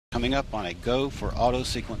coming up on a go for auto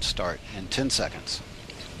sequence start in 10 seconds.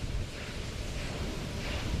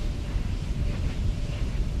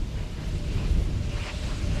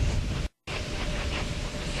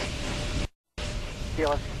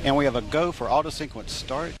 And we have a go for auto sequence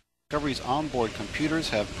start. Discovery's onboard computers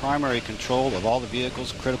have primary control of all the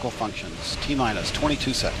vehicle's critical functions. T-minus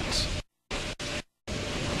 22 seconds.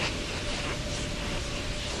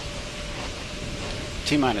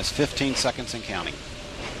 T-minus 15 seconds and counting.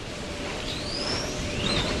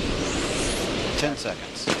 10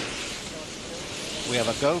 seconds. We have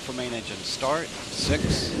a go for main engine start.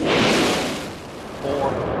 6, 4,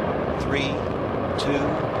 3, 2,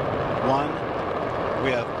 1. We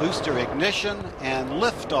have booster ignition and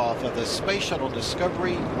liftoff of the Space Shuttle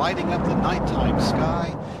Discovery, lighting up the nighttime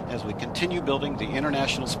sky as we continue building the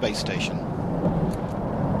International Space Station.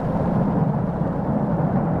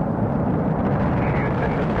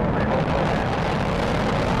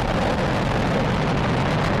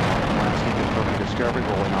 Discovery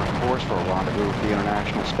rolling on course for a rendezvous with the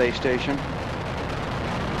International Space Station.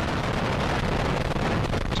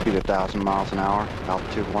 Speed 1,000 miles an hour,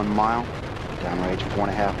 altitude 1 mile. Downrange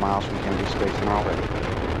 4.5 miles from Kennedy Space Center already.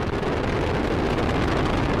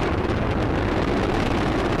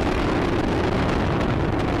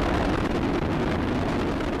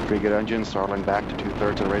 Three good engines, throttling back to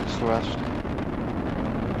 2/3 of the radius thrust.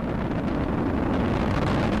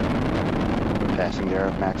 Passing the air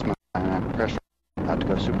of maximum dynamic pressure, about to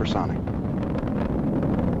go supersonic.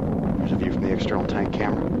 There's a view from the external tank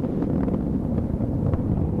camera.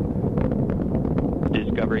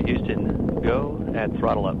 Discovery Houston. Go at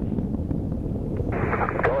throttle up.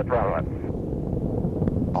 Go at throttle up.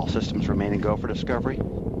 All systems remaining go for Discovery.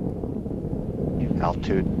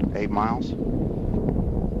 Altitude 8 miles.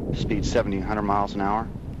 Speed 1,700 miles an hour.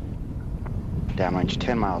 Downrange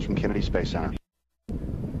 10 miles from Kennedy Space Center.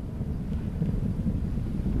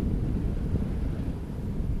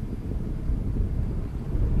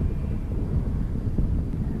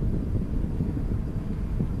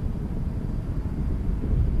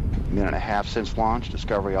 Minute and a half since launch,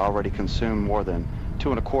 Discovery already consumed more than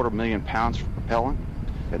 2.25 million pounds for propellant.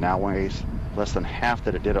 It now weighs less than half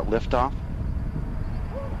that it did at liftoff.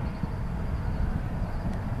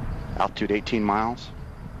 Altitude 18 miles.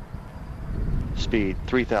 Speed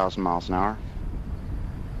 3,000 miles an hour.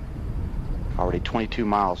 Already 22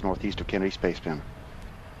 miles northeast of Kennedy Space Center.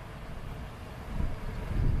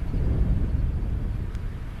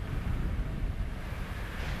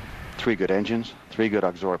 Three good engines, 3 good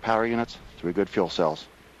auxiliary power units, 3 good fuel cells.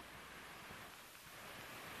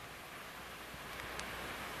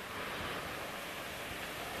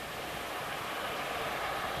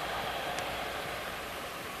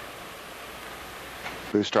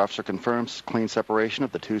 Booster officer confirms clean separation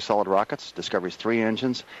of the 2 solid rockets. Discovery's 3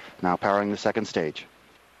 engines now powering the second stage.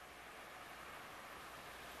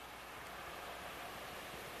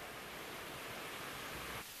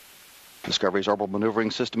 Discovery's orbital maneuvering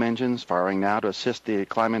system engines firing now to assist the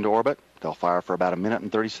climb into orbit. They'll fire for about 1 minute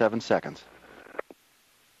and 37 seconds.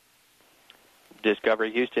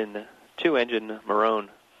 Discovery Houston, 2-engine Marone.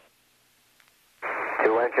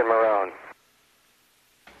 2-engine Marone.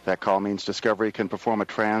 That call means Discovery can perform a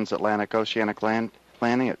transatlantic oceanic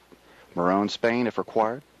landing at Marone, Spain if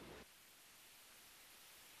required.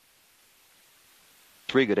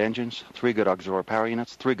 3 good engines, 3 good auxiliary power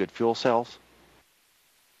units, 3 good fuel cells.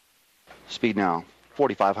 Speed now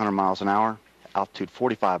 4,500 miles an hour, altitude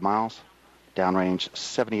 45 miles, downrange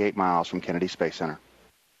 78 miles from Kennedy Space Center.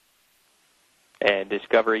 And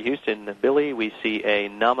Discovery Houston, Billy, we see a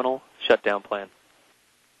nominal shutdown plan.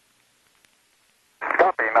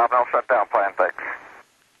 Copy, nominal shutdown plan, thanks.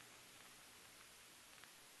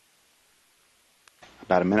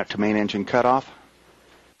 About 1 minute to main engine cutoff.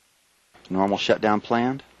 Normal shutdown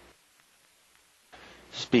planned.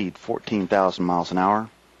 Speed 14,000 miles an hour.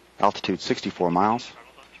 Altitude 64 miles.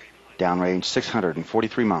 Downrange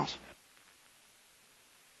 643 miles.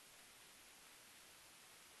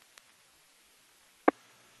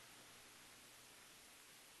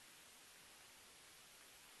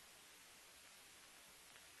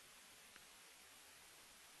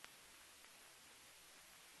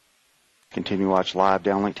 Continue to watch live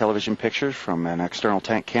downlink television pictures from an external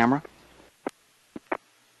tank camera.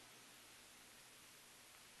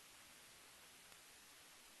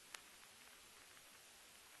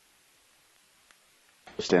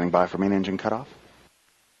 Standing by for main engine cutoff.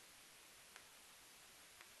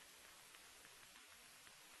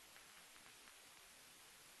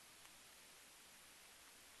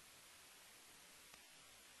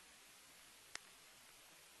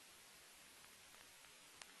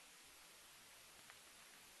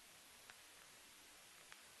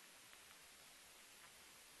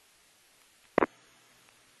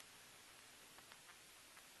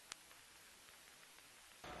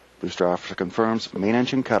 Booster officer confirms main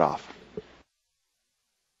engine cutoff.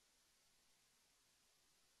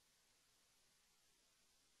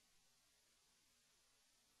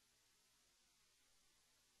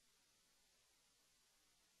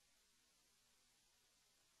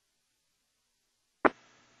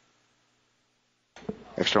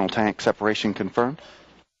 External tank separation confirmed.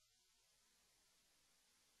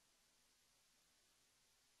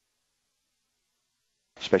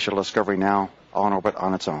 Space Shuttle Discovery now on orbit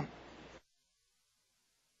on its own.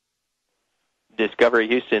 Discovery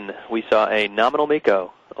Houston, we saw a nominal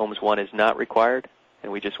MECO. OMS 1 is not required,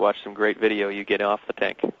 and we just watched some great video you get off the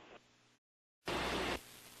tank.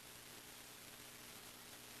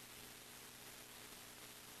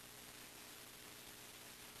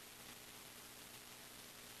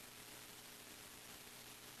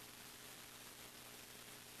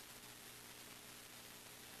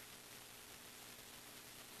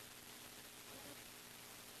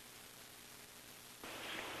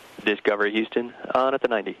 Discovery Houston, on at the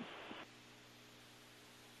 90.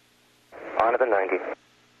 On at the 90.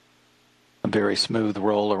 A very smooth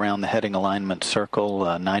roll around the heading alignment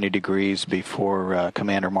circle, 90 degrees before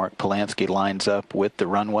Commander Mark Polanski lines up with the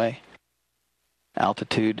runway.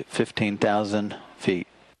 Altitude 15,000 feet.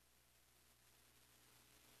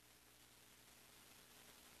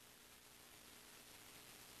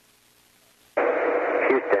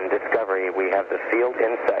 Houston, Discovery, we have the field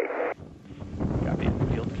in sight. Copy.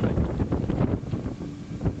 Field in sight.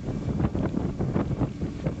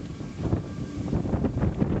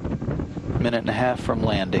 Minute and a half from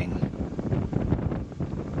landing.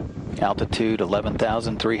 Altitude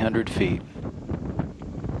 11,300 feet.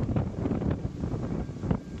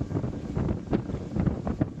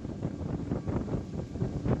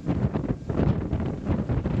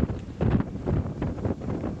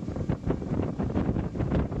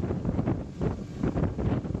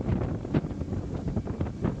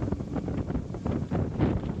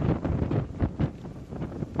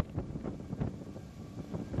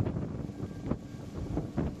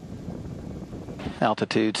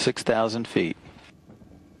 Altitude 6,000 feet.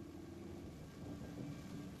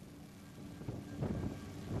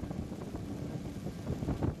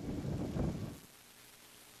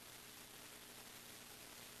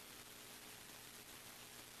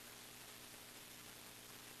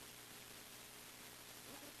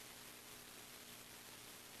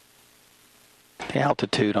 The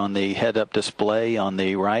altitude on the head-up display on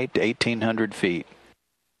the right, 1,800 feet.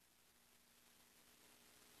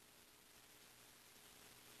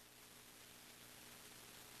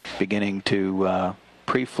 Beginning to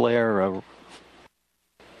pre-flare,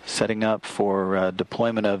 setting up for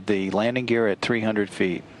deployment of the landing gear at 300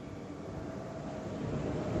 feet.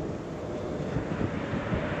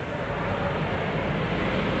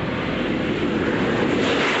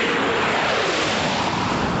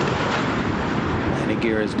 Landing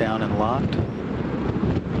gear is down and locked.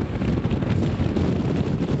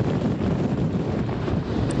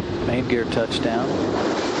 Main gear touchdown.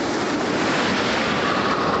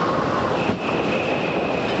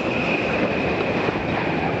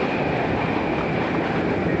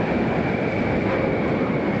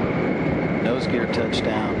 Gear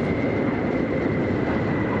touchdown.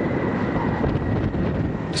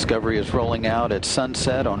 Discovery is rolling out at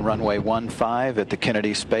sunset on runway 15 at the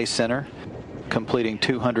Kennedy Space Center, completing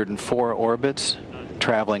 204 orbits,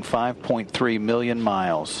 traveling 5.3 million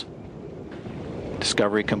miles.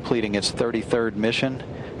 Discovery completing its 33rd mission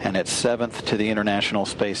and its 7th to the International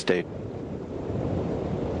Space Station.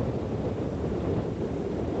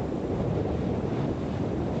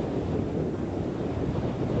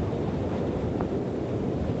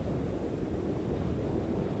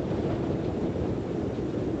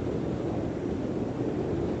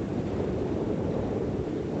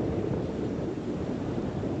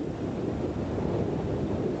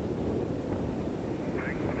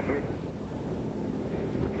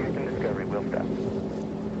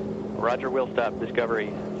 Roger, we'll stop. Discovery,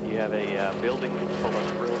 you have a building full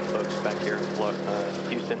of thrilled folks back here in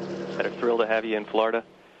Houston that are thrilled to have you in Florida.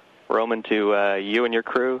 Roman, to you and your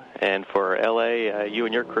crew, and for LA, you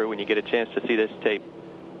and your crew, when you get a chance to see this tape,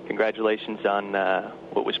 congratulations on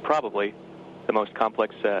what was probably the most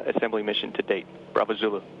complex assembly mission to date. Bravo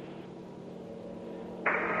Zulu.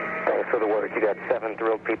 Thanks for the work. You got 7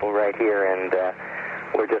 thrilled people right here, and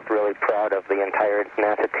we're just really proud of the entire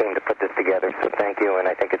NASA team to put this together, so thank you, and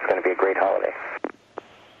I think it's going to be a great holiday.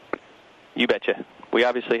 You betcha. We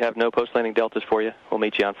obviously have no post-landing deltas for you. We'll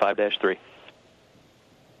meet you on 5-3.